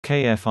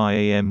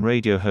KFI-AM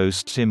radio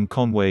host Tim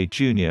Conway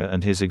Jr.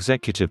 and his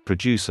executive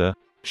producer,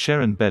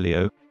 Sheron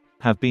Bellio,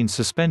 have been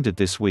suspended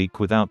this week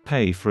without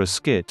pay for a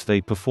skit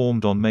they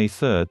performed on May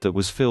 3 that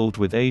was filled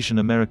with Asian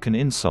American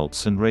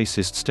insults and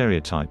racist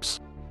stereotypes.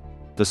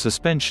 The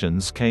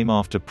suspensions came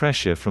after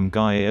pressure from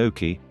Guy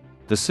Aoki,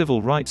 the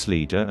civil rights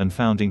leader and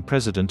founding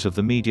president of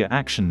the Media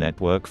Action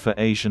Network for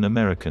Asian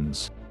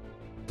Americans.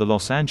 The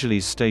Los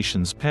Angeles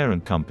station's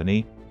parent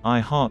company,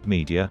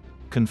 iHeartMedia,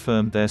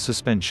 confirmed their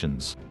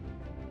suspensions.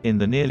 In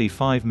the nearly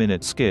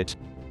 5-minute skit,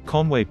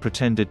 Conway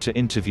pretended to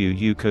interview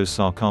Yuko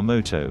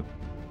Sakamoto,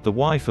 the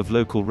wife of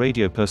local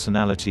radio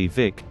personality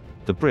Vic,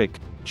 the Brick,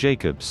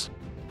 Jacobs,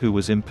 who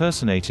was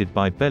impersonated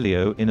by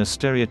Bellio in a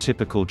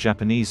stereotypical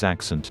Japanese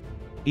accent,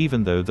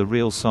 even though the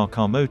real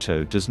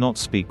Sakamoto does not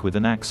speak with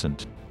an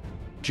accent.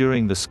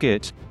 During the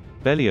skit,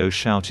 Bellio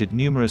shouted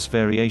numerous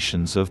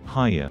variations of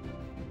Hiya,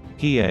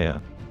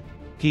 Heeyah,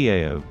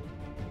 Heeyo,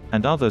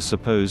 and other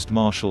supposed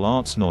martial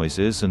arts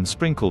noises and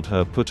sprinkled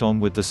her put on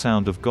with the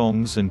sound of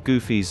gongs and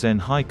goofy Zen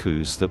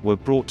haikus that were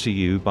brought to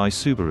you by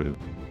Subaru.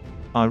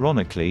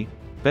 Ironically,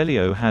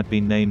 Bellio had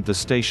been named the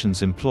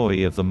station's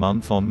Employee of the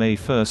Month on May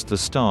 1, the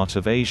start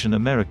of Asian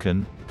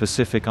American,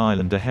 Pacific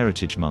Islander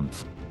Heritage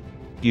Month.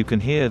 You can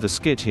hear the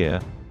skit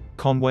here.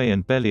 Conway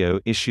and Bellio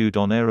issued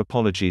on-air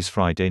apologies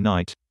Friday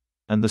night,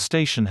 and the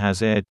station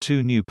has aired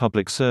 2 new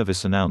public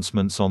service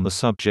announcements on the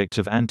subject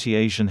of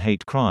anti-Asian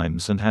hate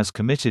crimes and has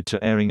committed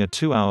to airing a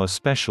 2-hour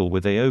special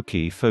with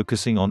Aoki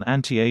focusing on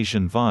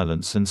anti-Asian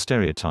violence and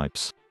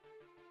stereotypes.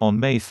 On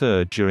May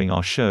 3 during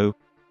our show,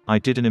 I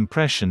did an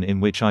impression in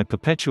which I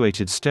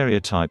perpetuated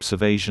stereotypes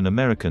of Asian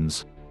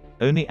Americans,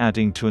 only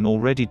adding to an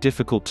already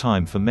difficult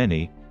time for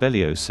many,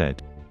 Bellio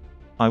said.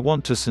 I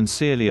want to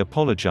sincerely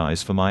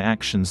apologize for my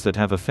actions that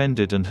have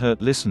offended and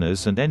hurt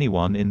listeners and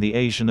anyone in the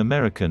Asian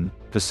American,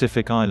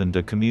 Pacific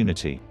Islander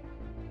community.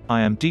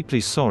 I am deeply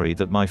sorry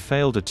that my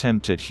failed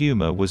attempt at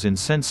humor was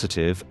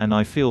insensitive and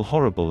I feel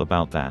horrible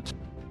about that.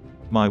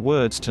 My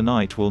words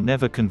tonight will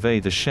never convey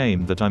the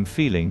shame that I'm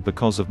feeling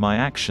because of my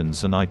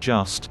actions and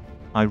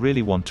I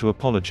really want to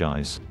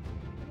apologize.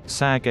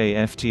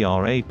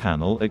 SAG-AFTRA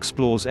panel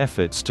explores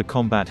efforts to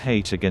combat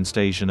hate against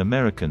Asian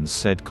Americans,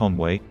 said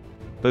Conway.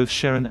 Both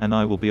Sheron and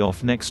I will be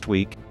off next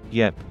week,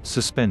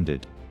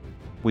 suspended.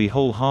 We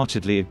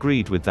wholeheartedly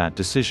agreed with that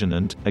decision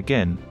and,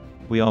 again,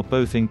 we are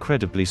both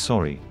incredibly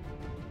sorry.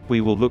 We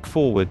will look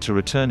forward to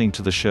returning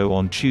to the show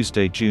on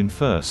Tuesday, June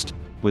 1st,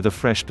 with a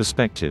fresh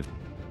perspective.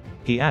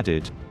 He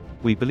added,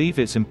 we believe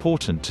it's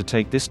important to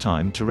take this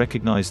time to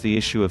recognize the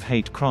issue of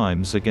hate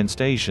crimes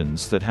against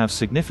Asians that have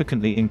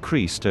significantly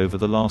increased over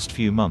the last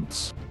few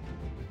months.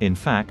 In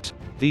fact,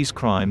 these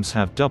crimes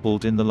have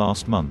doubled in the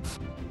last month.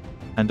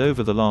 And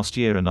over the last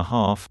year and a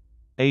half,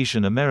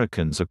 Asian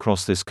Americans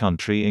across this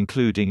country,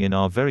 including in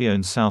our very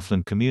own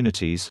Southland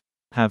communities,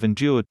 have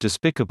endured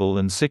despicable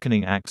and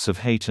sickening acts of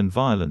hate and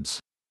violence,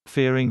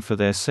 fearing for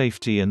their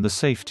safety and the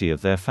safety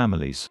of their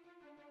families.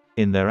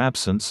 In their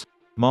absence,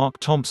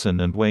 Thompson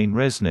and Wayne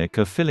Resnick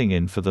are filling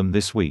in for them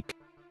this week.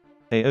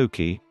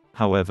 Aoki,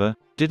 however,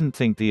 didn't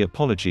think the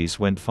apologies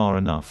went far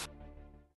enough.